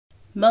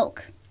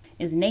Milk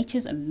is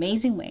nature's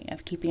amazing way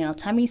of keeping our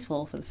tummies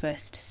full for the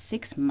first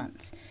 6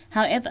 months.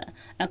 However,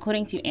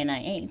 according to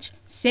NIH,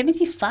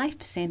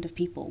 75% of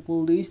people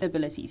will lose the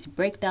ability to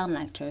break down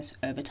lactose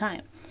over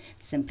time.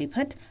 Simply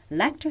put,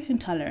 lactose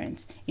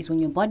intolerance is when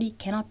your body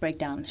cannot break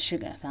down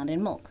sugar found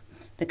in milk.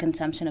 The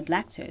consumption of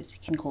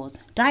lactose can cause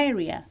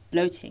diarrhea,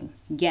 bloating,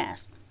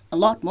 gas, a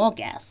lot more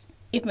gas.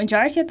 If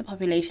majority of the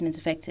population is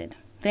affected,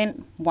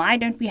 then why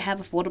don't we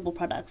have affordable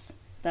products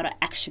that are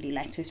actually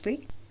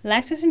lactose-free?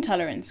 Lactose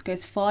intolerance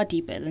goes far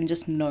deeper than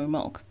just no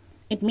milk.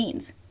 It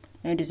means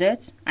no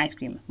desserts, ice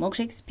cream,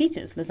 milkshakes,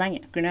 pizzas,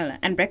 lasagna, granola,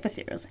 and breakfast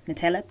cereals,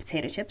 Nutella,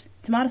 potato chips,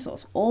 tomato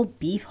sauce, all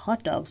beef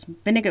hot dogs,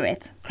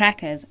 vinaigrettes,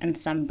 crackers, and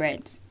some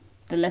breads.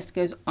 The list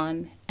goes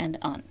on and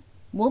on.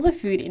 Will the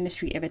food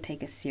industry ever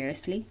take us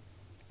seriously?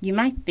 You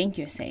might think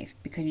you're safe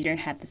because you don't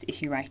have this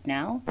issue right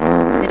now,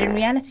 but in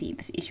reality,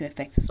 this issue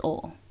affects us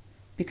all.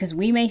 Because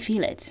we may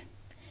feel it,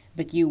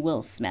 but you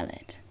will smell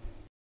it.